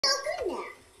So good now.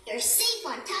 You're safe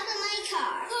on top of my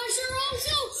car. I sure hope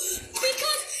so,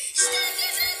 because Snake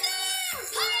is in there!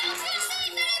 I don't feel safe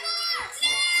anymore!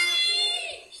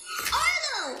 Snake!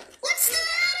 Arlo, what's the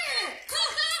matter?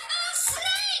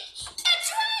 Snake! It's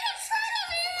right in front of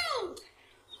you!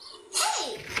 Hey!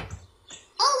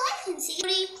 Oh, I can see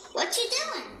you. What you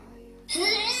doing?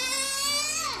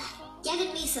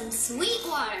 Getting me some sweet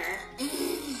water.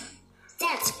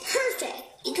 That's perfect,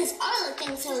 because Arlo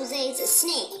thinks Jose is a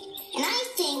snake. And I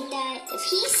think that if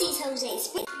he sees Jose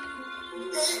spit...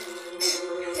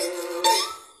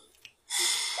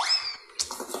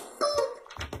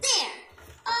 There.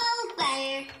 All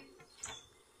better.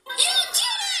 You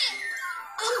did it!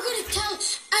 I'm gonna tell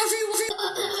everyone.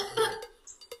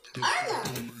 Arlo,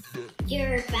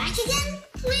 you're back again?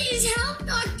 Please help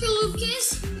Dr.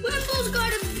 Lucas. Wimble's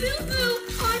got a boo-boo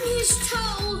on his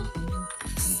toe.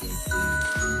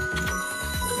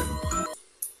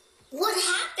 What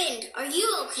happened? Are you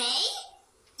okay?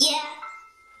 Yeah.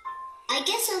 I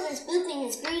guess all this booping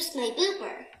has bruised my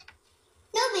booper.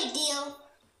 No big deal.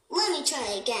 Let me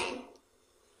try again.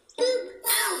 Boop.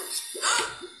 Ouch.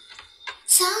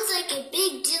 Sounds like a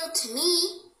big deal to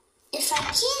me. If I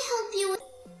can't help you with...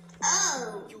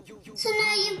 Oh. So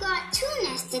now you've got two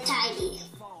nests to tidy.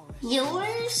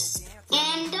 Yours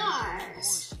and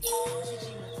ours.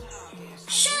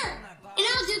 Sure, and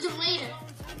I'll do them later.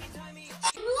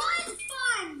 What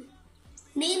fun!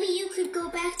 Maybe you could go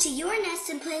back to your nest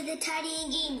and play the tidying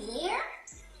game there?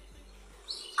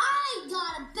 I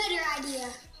got a better idea.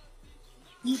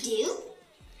 You do?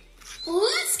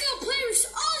 Let's go play with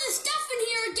all the stuff in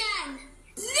here again.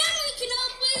 Then we can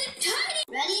all play the tidy.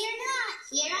 Ready or not,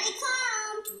 here I come.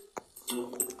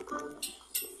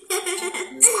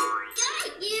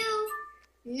 Got you.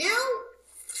 No.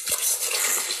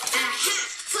 Aha!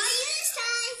 Caught you this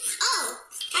time. Oh,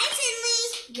 hi,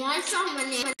 Finley. Want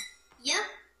someone? Yep.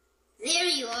 There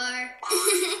you are.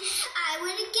 I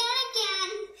win again.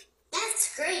 That's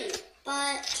great.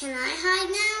 But can I hide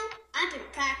now? I've been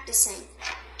practicing.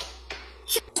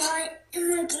 But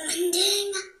am I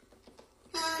blending?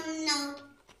 No,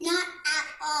 not at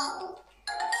all.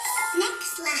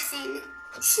 Next lesson,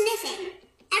 sniffing.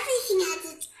 Everything has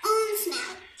its own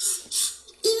smell.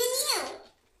 Even you.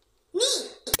 Me.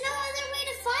 No other way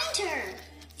to find her.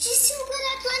 She's too good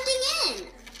at blending in.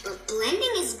 But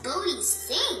blending is Bodhi's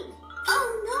thing. Oh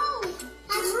no,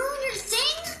 I've ruined her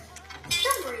thing?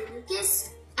 Don't worry, Lucas.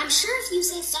 I'm sure if you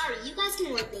say sorry, you guys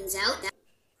can work things out.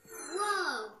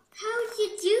 Whoa, how'd you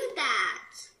do that?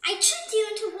 I tricked you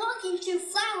into walking through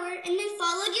flour and then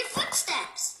followed your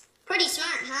footsteps. Pretty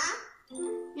smart, huh?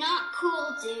 Not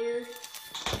cool, dude.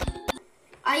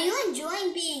 Are you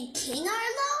enjoying being king,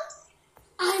 Arlo?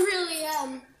 I really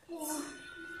am.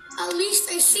 At least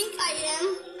I think I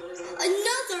am.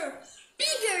 Another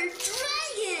bigger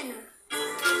dragon.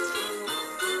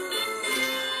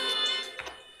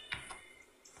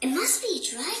 It must be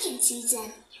dragon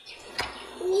season.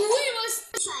 We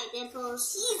must Try,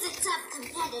 Dimples. He's a tough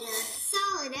competitor.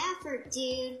 Solid effort,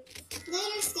 dude.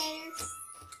 Later, skaters.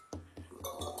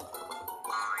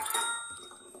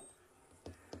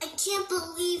 I can't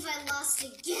believe I lost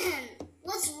again.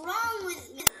 What's wrong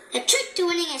with me? The trick to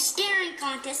winning a staring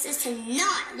contest is to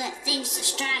not let things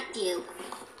distract you.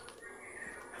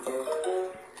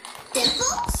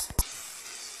 Dimples?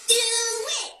 Do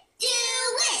it! Do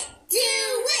it! Do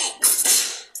it!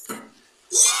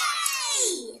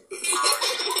 Yay!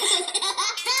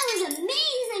 That was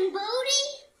amazing, Bodhi.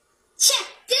 Check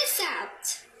this out.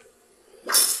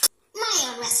 My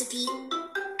own recipe.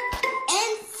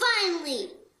 And finally,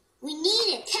 we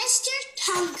need to test your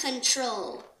tongue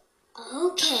control.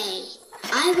 Okay,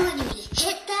 I want you to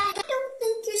hit that. I don't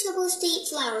think you're supposed to eat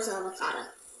flowers, avocado.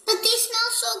 But they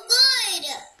smell so good.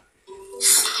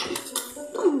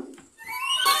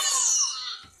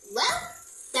 Well,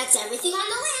 that's everything on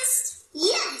the list.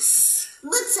 Yes,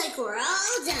 looks like we're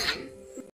all done.